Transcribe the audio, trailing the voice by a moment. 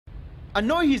I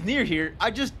know he's near here.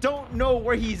 I just don't know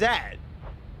where he's at.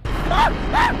 Ah!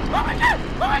 Ah! Oh my god!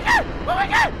 Oh my god! Oh my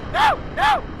god! No!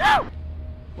 No! No!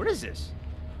 What is this?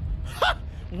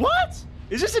 What?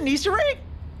 Is this an Easter egg?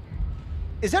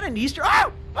 Is that an Easter?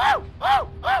 Oh! Oh! Oh!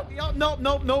 Oh! No!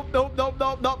 No! No! No! No!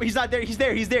 No! No! He's not there. He's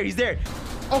there. He's there. He's there.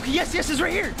 Okay. Yes. Yes. He's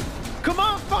right here. Come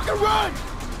on! Fucking run!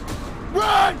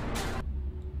 Run!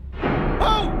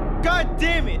 Oh! God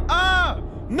damn it! Ah!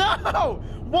 No!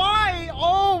 Why?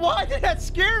 Oh! Why did that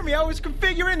scare me? I was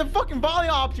configuring the fucking volley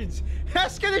options.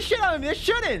 That scared the shit out of me. That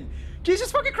shouldn't.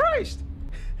 Jesus fucking Christ!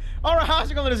 Alright, how's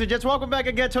it going, ladies and gents? Welcome back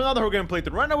again to another horror game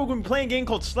playthrough. Right now we're going to be playing a game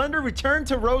called Slender Return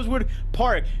to Rosswood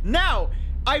Park. Now,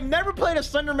 I've never played a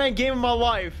Slenderman game in my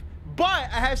life, but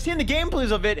I have seen the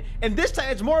gameplays of it, and this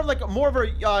time it's more of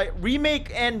a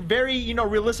remake and very, you know,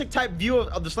 realistic type view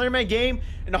of the Slenderman game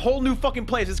in a whole new fucking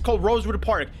place. It's called Rosswood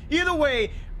Park. Either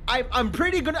way, I'm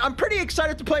pretty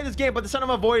excited to play this game, but the sound of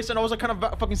my voice and also kind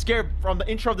of fucking scared from the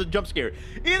intro of the jump scare.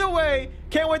 Either way,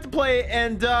 can't wait to play,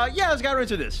 and yeah, let's get right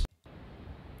into this.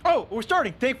 Oh, we're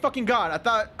starting. Thank fucking God.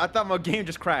 I thought my game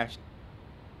just crashed.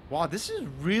 Wow, this is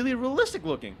really realistic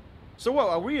looking. So what,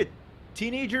 are we a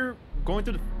teenager going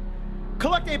through the...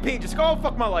 Collect 8 pages. Oh,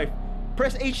 fuck my life.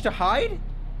 Press H to hide?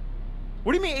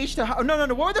 What do you mean H to hide? Oh,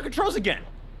 no. What are the controls again?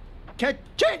 Can't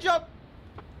change up.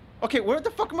 Okay, what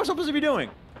the fuck am I supposed to be doing?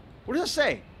 What does that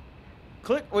say?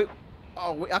 Click. Wait.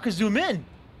 Oh, wait, I can zoom in.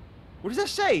 What does that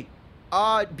say?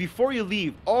 Before you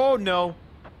leave. Oh, no.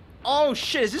 Oh,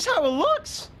 shit. Is this how it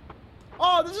looks?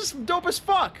 Oh, this is dope as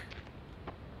fuck.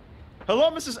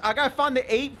 Hello, Mrs. I gotta find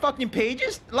the 8 fucking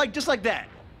pages? Like, just like that.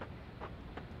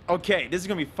 Okay, this is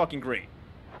gonna be fucking great.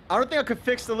 I don't think I could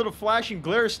fix the little flashing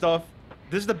glare stuff.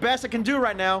 This is the best I can do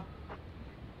right now.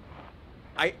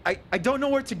 I don't know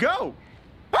where to go.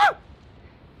 Ah!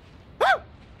 Ah!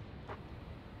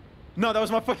 No, that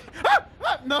was my foot. Ah!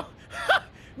 Ah! No.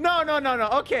 No.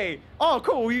 Okay. Oh,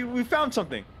 cool. We found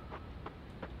something.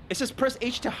 It says press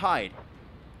H to hide.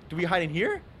 Do we hide in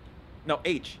here? No,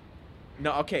 H.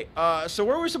 No, okay. So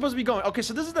where are we supposed to be going? Okay,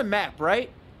 so this is the map, right?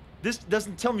 This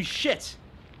doesn't tell me shit.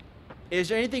 Is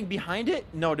there anything behind it?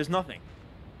 No, there's nothing.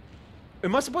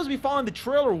 Am I supposed to be following the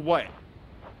trail or what?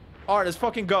 Alright, let's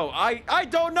fucking go. I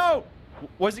don't know!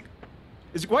 Why is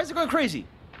it going crazy?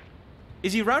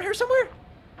 Is he around here somewhere?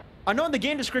 I know in the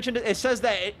game description it says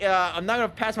that I'm not gonna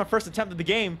pass my first attempt at the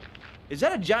game. Is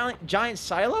that a giant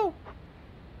silo?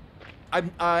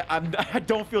 I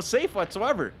don't feel safe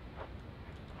whatsoever.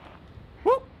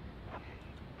 Whoop!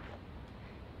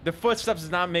 The footsteps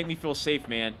does not make me feel safe,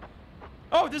 man.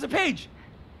 Oh, there's a page!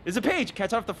 There's a page! Can I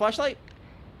turn off the flashlight?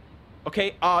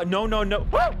 Okay, no.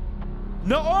 Woo!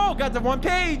 No, oh, got the 1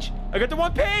 page! I got the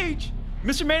 1 page!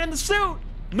 Mr. Man in the suit!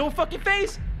 No fucking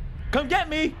face! Come get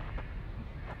me!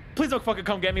 Please don't fucking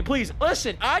come get me, please.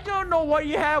 Listen, I don't know what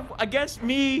you have against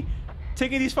me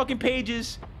taking these fucking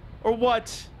pages or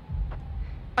what.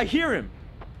 I hear him.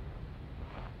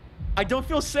 I don't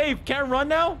feel safe. Can I run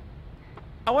now?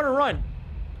 I want to run.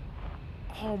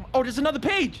 Oh, there's another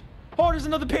page. Oh, there's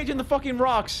another page in the fucking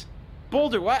rocks.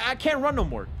 Boulder. I can't run no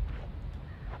more.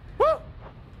 Woo!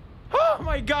 Oh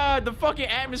my God, the fucking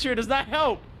atmosphere does not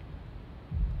help.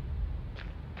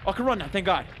 Oh, I can run now, thank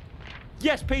God.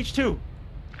 Yes, page 2.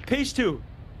 Page 2.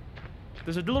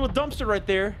 There's a little dumpster right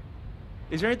there.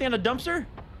 Is there anything on the dumpster?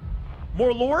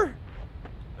 More lore?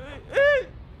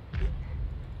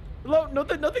 Hello?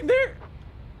 Nothing there.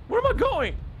 Where am I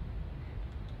going?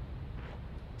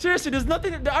 Seriously, there's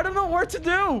nothing. I don't know where to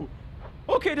do.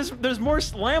 Okay, there's more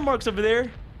landmarks over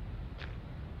there.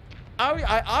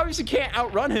 I obviously can't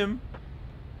outrun him.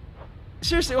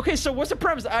 Seriously, okay, so what's the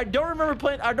premise? I don't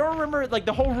remember like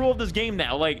the whole rule of this game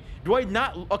now. Like, do I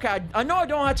not? Okay, I know I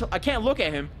don't have to. I can't look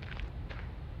at him.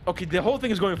 Okay, the whole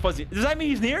thing is going fuzzy. Does that mean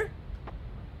he's near?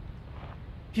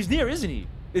 He's near, isn't he?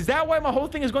 Is that why my whole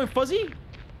thing is going fuzzy?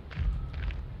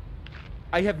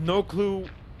 I have no clue.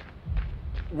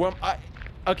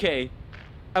 Okay,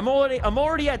 I'm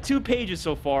already at 2 pages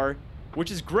so far, which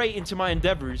is great into my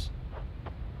endeavors.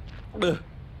 Ugh.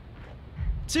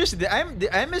 Seriously, the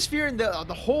atmosphere and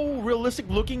the whole realistic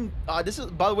looking. This is,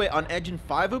 by the way, on Engine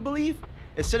 5, I believe.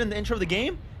 It's said in the intro of the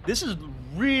game. This is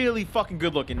really fucking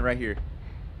good looking right here.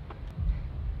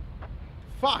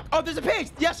 Fuck. Oh, there's a page.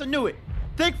 Yes, I knew it.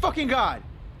 Thank fucking God.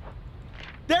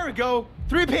 There we go.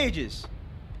 3 pages.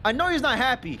 I know he's not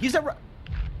happy. He's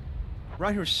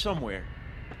around here somewhere.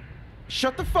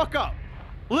 Shut the fuck up.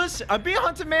 Listen, I'm being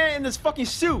Hunter Man in this fucking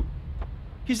suit.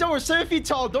 He's over 7 feet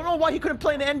tall. Don't know why he couldn't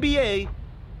play in the NBA.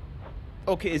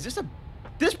 Okay, is this a...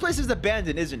 This place is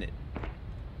abandoned, isn't it?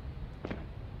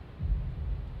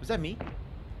 Was that me?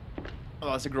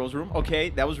 Oh, that's a girl's room. Okay,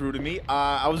 that was rude of me.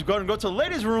 I was going to go to the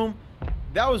ladies' room.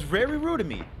 That was very rude of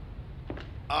me.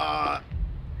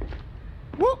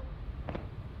 Whoop.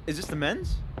 Is this the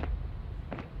men's?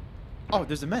 Oh,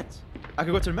 there's the men's. I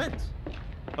could go to the men's.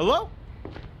 Hello?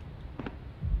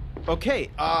 Okay,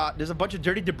 there's a bunch of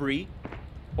dirty debris.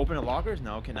 Open the lockers?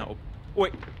 No, okay, now open.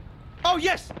 Wait. Oh,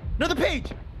 yes! Another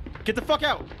page! Get the fuck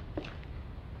out.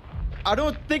 I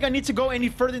don't think I need to go any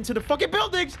further into the fucking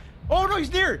buildings! Oh, no,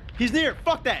 he's near! He's near!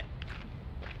 Fuck that!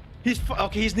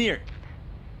 Okay, he's near.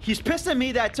 He's pissed at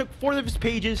me that I took 4 of his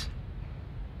pages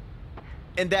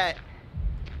and that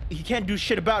he can't do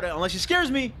shit about it unless he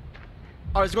scares me.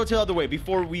 Alright, let's go to the other way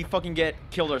before we fucking get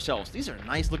killed ourselves. These are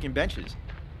nice looking benches.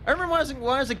 I remember when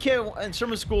I was a kid in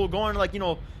summer school going like, you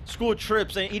know, school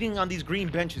trips and eating on these green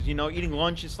benches, you know, eating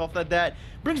lunch and stuff like that.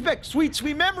 Brings back sweet,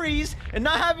 sweet memories and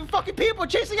not having fucking people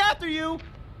chasing after you.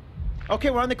 Okay,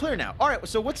 we're on the clear now. Alright,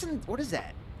 so what is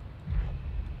that?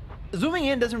 Zooming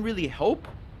in doesn't really help.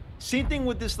 Same thing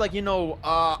with this, like, you know,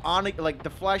 like the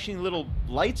flashing little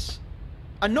lights.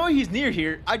 I know he's near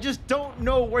here. I just don't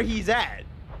know where he's at.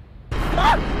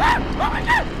 Ah! Ah! Oh my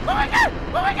god! Oh my god!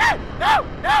 Oh my god! No!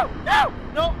 No! No!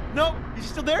 No! No! Is he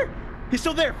still there? He's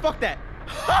still there. Fuck that.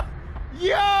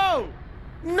 Yo!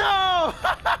 No!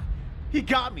 He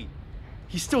got me.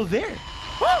 He's still there.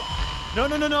 Woo! No!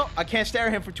 No! No! No! I can't stare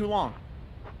at him for too long.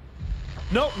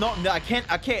 No! No! No! I can't.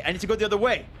 I can't. I need to go the other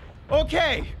way.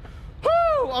 Okay.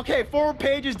 Woo! Okay. 4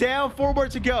 pages down. 4 more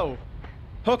to go.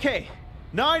 Okay.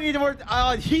 Now I need to work.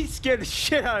 He scared the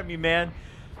shit out of me, man.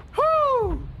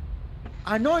 Woo!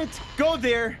 I know it's go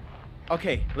there.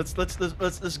 Okay, let's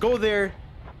go there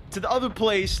to the other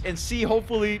place and see.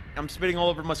 Hopefully, I'm spitting all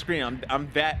over my screen. I'm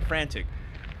that frantic.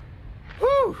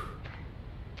 Whew.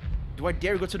 Do I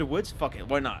dare go to the woods? Fuck it,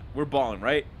 why not? We're balling,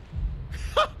 right?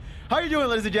 How you doing,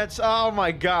 ladies and gents? Oh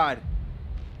my god.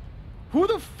 Who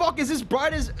the fuck is this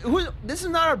bright as this is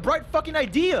not a bright fucking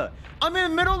idea. I'm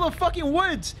in the middle of the fucking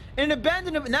woods in an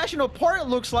abandoned national park, it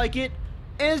looks like it.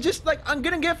 And it's just like I'm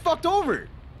gonna get fucked over.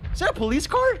 Is that a police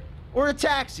car? Or a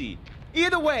taxi?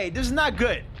 Either way, this is not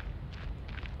good.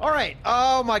 Alright,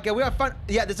 oh my god, we gotta find.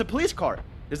 Yeah, there's a police car.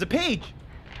 There's a page.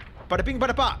 Bada bing,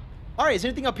 bada pop. Alright, is there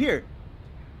anything up here?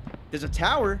 There's a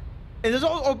tower. And there's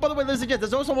oh, by the way, ladies and gents,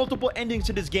 there's also multiple endings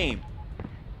to this game.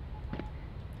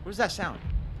 What does that sound?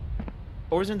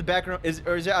 Or is it in the background?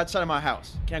 Or is it outside of my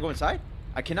house? Can I go inside?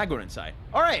 I cannot go inside.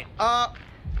 Alright,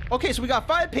 okay, so we got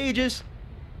 5 pages.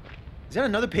 Is that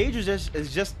another page, or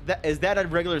is that a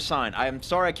regular sign? I am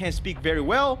sorry, I can't speak very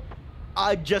well.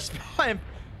 I'm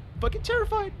fucking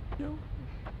terrified. No.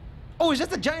 Oh, is that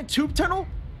the giant tube tunnel?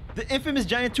 The infamous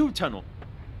giant tube tunnel.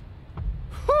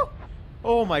 Whew.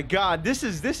 Oh my god, this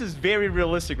is very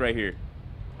realistic right here.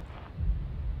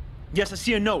 Yes, I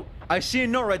see a note. I see a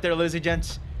note right there, ladies and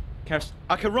gents.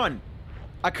 I could run.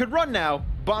 I could run now,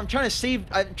 but I'm trying to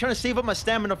save up my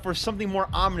stamina for something more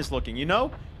ominous looking, you know?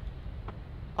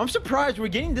 I'm surprised we're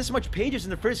getting this much pages in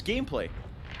the first gameplay.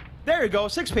 There you go,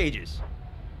 6 pages.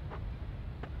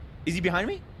 Is he behind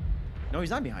me? No, he's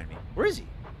not behind me. Where is he?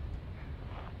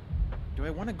 Do I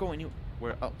want to go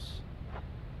anywhere else?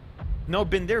 No,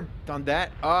 been there, done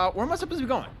that. Where am I supposed to be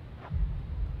going?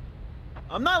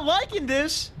 I'm not liking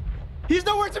this. He's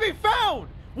nowhere to be found.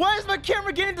 Why is my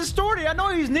camera getting distorted? I know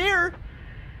he's near.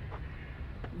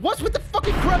 What's with the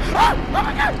fucking crap? Ah! Oh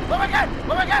my god! Oh my god!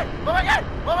 Oh my god! Oh my god!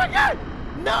 Oh my god!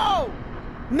 No!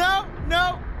 No!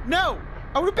 No! No!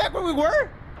 Are we back where we were?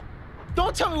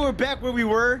 Don't tell me we're back where we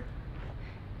were.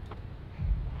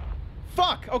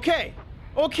 Fuck! Okay.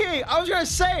 Okay, I was gonna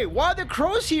say, why are the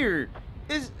crows here?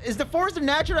 Is the forest the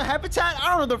natural habitat?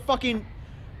 I don't know,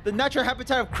 the natural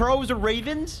habitat of crows or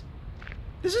ravens?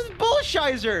 This is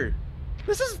bullshizer!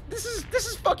 This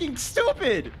is fucking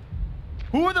stupid!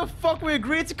 Who the fuck would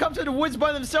agree to come to the woods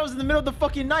by themselves in the middle of the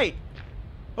fucking night?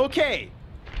 Okay.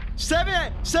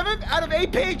 7 out of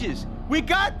 8 pages. We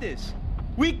got this.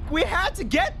 We had to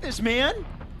get this, man.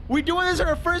 We're doing this in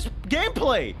our first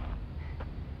gameplay.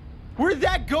 We're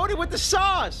that goated with the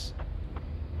sauce.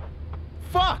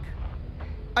 Fuck.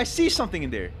 I see something in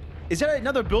there. Is that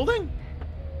another building?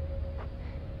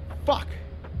 Fuck.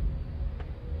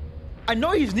 I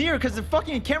know he's near because the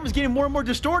fucking camera's getting more and more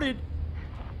distorted.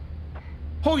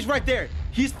 Oh, he's right there.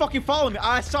 He's fucking following me.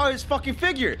 I saw his fucking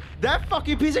figure. That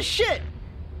fucking piece of shit.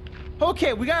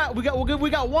 Okay, we got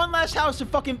one last house to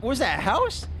fucking. Where's that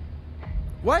house?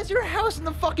 Why is your house in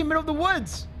the fucking middle of the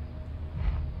woods?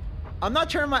 I'm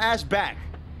not turning my ass back.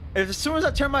 As soon as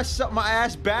I turn my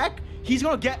ass back, he's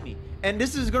gonna get me. And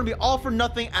this is gonna be all for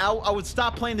nothing. I would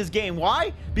stop playing this game.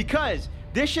 Why? Because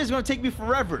this shit is gonna take me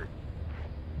forever.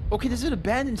 Okay, this is an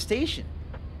abandoned station.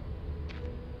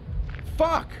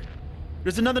 Fuck.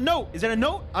 There's another note. Is that a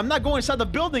note? I'm not going inside the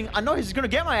building. I know he's gonna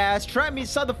get my ass. Trap me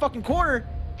inside the fucking corner.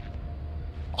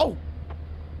 Oh.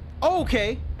 Oh,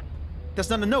 okay. That's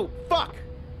not a note. Fuck.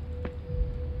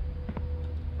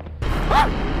 Ah!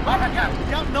 Oh my god.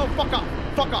 Yeah, no, fuck off.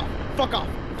 Fuck off. Fuck off.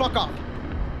 Fuck off.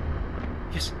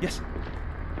 Yes, yes.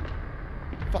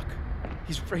 Fuck.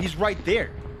 He's right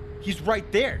there. He's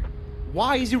right there.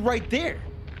 Why is he right there?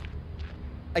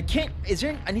 I can't. Is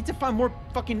there? I need to find more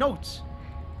fucking notes.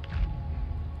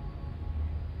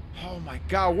 Oh my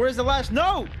god, where's the last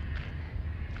note?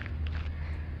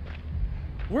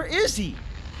 Where is he?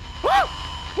 Woo!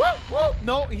 Woo! Woo!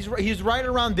 No, he's right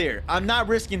around there. I'm not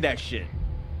risking that shit.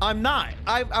 I'm not.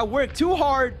 I worked too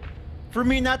hard for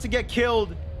me not to get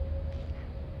killed,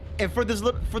 and for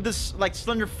this like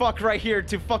slender fuck right here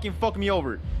to fucking fuck me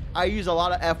over. I use a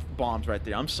lot of F-bombs right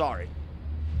there. I'm sorry.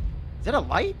 Is that a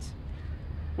light?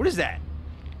 What is that?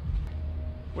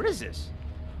 What is this?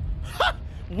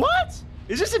 What?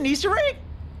 Is this an Easter egg?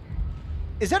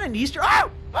 Is that an Easter? Oh!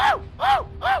 Oh! Oh!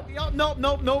 Oh! No! No!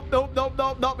 No! No! No!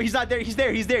 No! No! He's not there. He's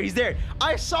there. He's there. He's there.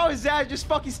 I saw his ass just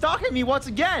fucking stalking me once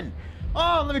again.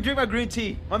 Oh, let me drink my green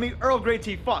tea. I mean, Earl Grey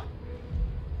tea. Fuck.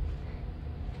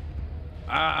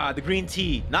 Ah, the green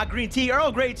tea. Not green tea.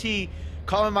 Earl Grey tea.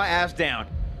 Calming my ass down.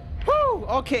 Whew.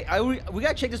 Okay. We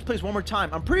gotta check this place one more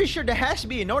time. I'm pretty sure there has to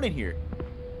be a note in here.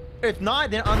 If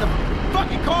not, then on the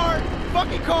fucking car.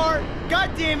 Fucking car.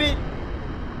 God damn it.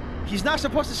 He's not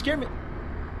supposed to scare me.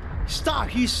 Stop.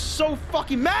 He's so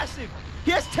fucking massive.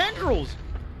 He has tendrils.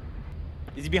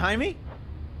 Is he behind me?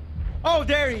 Oh,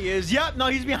 there he is. Yep. No,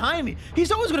 he's behind me.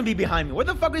 He's always going to be behind me. Where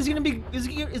the fuck is he going to be? Is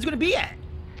going to be at?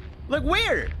 Like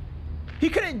where? He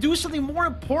couldn't do something more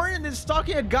important than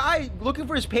stalking a guy looking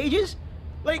for his pages?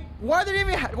 Like, why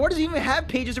does he even have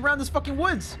pages around this fucking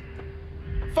woods?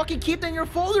 Fucking keep them in your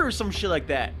folder or some shit like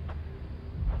that.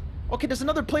 Okay, there's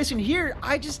another place in here.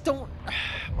 I just don't.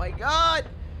 My God.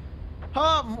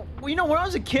 You know, when I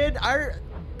was a kid,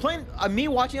 me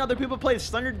watching other people play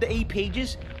Slender the 8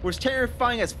 pages was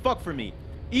terrifying as fuck for me.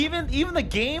 Even the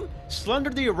game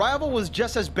Slender the Arrival was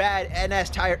just as bad and as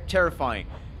terrifying.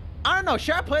 I don't know.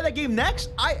 Should I play that game next?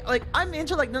 I'm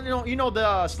into like you know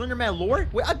the Slender Man lore.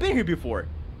 Wait, I've been here before.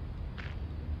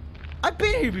 I've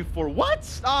been here before. What?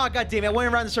 Oh, god damn it. I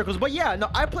went around in circles. But yeah, no,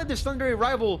 I played the Slender the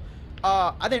Arrival.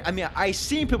 I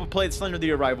seen people play the Slender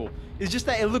the Arrival. It's just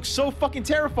that it looks so fucking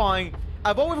terrifying.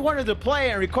 I've always wanted to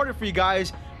play and record it for you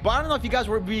guys, but I don't know if you guys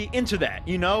would be into that,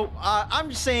 you know? I'm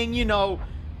just saying, you know,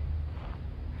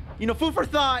 food for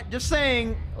thought. Just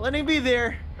saying, let him be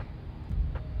there.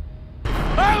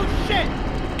 Oh, shit!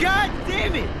 God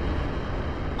damn it!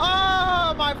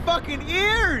 Oh, my fucking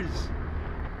ears!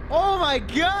 Oh, my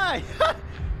God!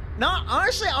 Now,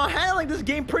 honestly, I'm handling this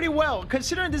game pretty well,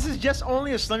 considering this is just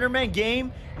only a Slender Man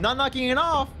game, not knocking it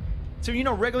off to, you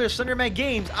know, regular Slender Man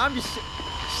games. I'm just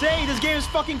saying this game is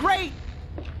fucking great.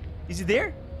 Is he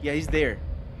there? Yeah, he's there.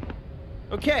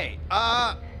 Okay,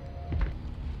 what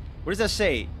does that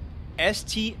say?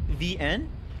 STVN?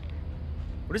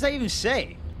 What does that even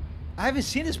say? I haven't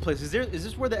seen this place. Is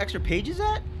this where the extra page is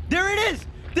at? There it is!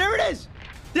 There it is!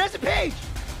 There's a page!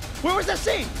 Where was that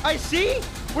say? I see?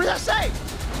 What does that say?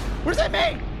 What does that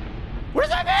mean? What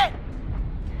does that mean?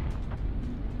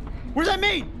 What does that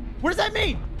mean? What does that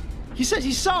mean? He says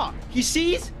he saw. He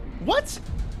sees? What?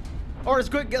 Or let's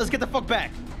get the fuck back.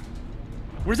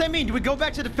 What does that mean? Do we go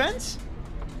back to the fence?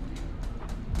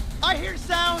 I hear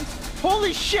sounds.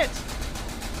 Holy shit.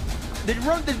 The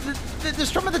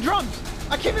strum of the drums.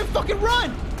 I can't even fucking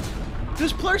run.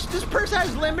 This person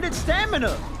has limited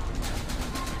stamina.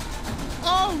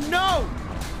 Oh no.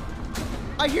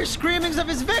 I hear screamings of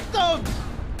his victims!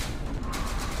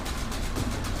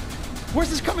 Where's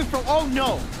this coming from? Oh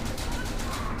no!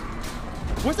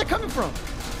 Where's that coming from?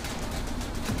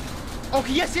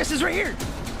 Okay, yes, it's right here!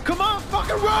 Come on,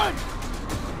 fucking run!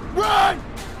 Run!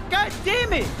 God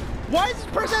damn it! Why is this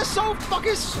person have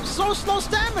so slow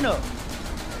stamina?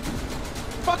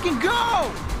 Fucking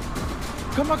go!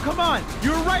 Come on!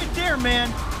 You're right there,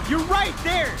 man! You're right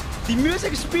there! The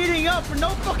music's speeding up for no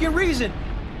fucking reason!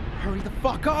 Hurry the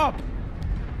fuck up!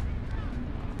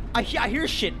 I hear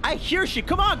shit. I hear shit.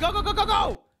 Come on, go!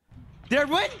 Did I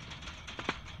win?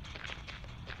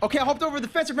 Okay, I hopped over the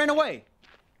fence and ran away.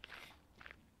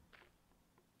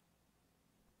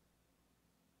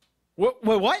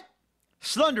 What?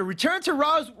 Slender, return to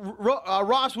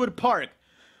Rosswood Park.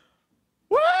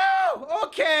 Woo!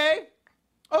 Okay.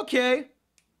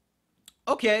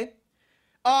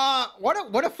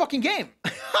 What a fucking game.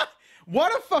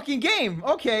 What a fucking game.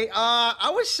 Okay,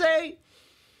 I would say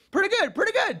pretty good.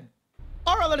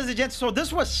 All right, ladies and gents, so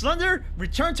this was Slender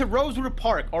Return to Rosewood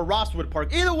Park, or Rosswood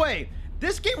Park. Either way,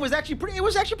 this game was actually pretty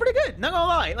good, not gonna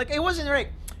lie. Like, it wasn't,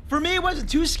 like, for me, it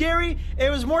wasn't too scary. It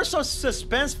was more so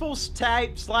suspenseful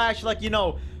type slash, like, you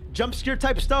know, jump scare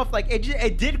type stuff. Like,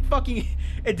 it did fucking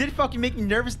make me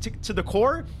nervous to the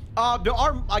core. There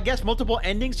are, I guess, multiple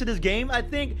endings to this game, I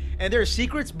think, and there are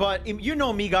secrets, but you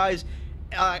know me, guys.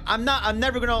 I'm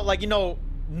never gonna, like, you know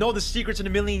the secrets in a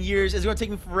million years. It's gonna take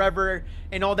me forever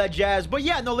and all that jazz. But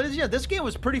yeah, no, ladies and gentlemen, this game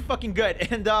was pretty fucking good.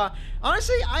 And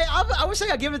honestly, I would say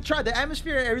I give it a try. The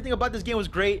atmosphere, everything about this game was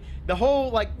great. The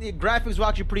whole, like, the graphics were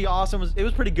actually pretty awesome. It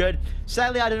was pretty good.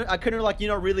 Sadly, I couldn't, like, you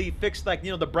know, really fix, like,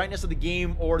 you know, the brightness of the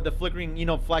game or the flickering, you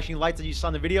know, flashing lights that you saw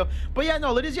in the video. But yeah,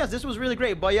 no, ladies and gentlemen, this was really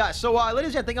great. But yeah, so ladies and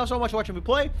gentlemen, thank you all so much for watching me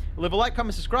play. Leave a like,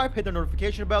 comment, subscribe, hit the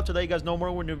notification bell to let you guys know more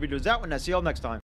when new videos out, and I'll see you all next time.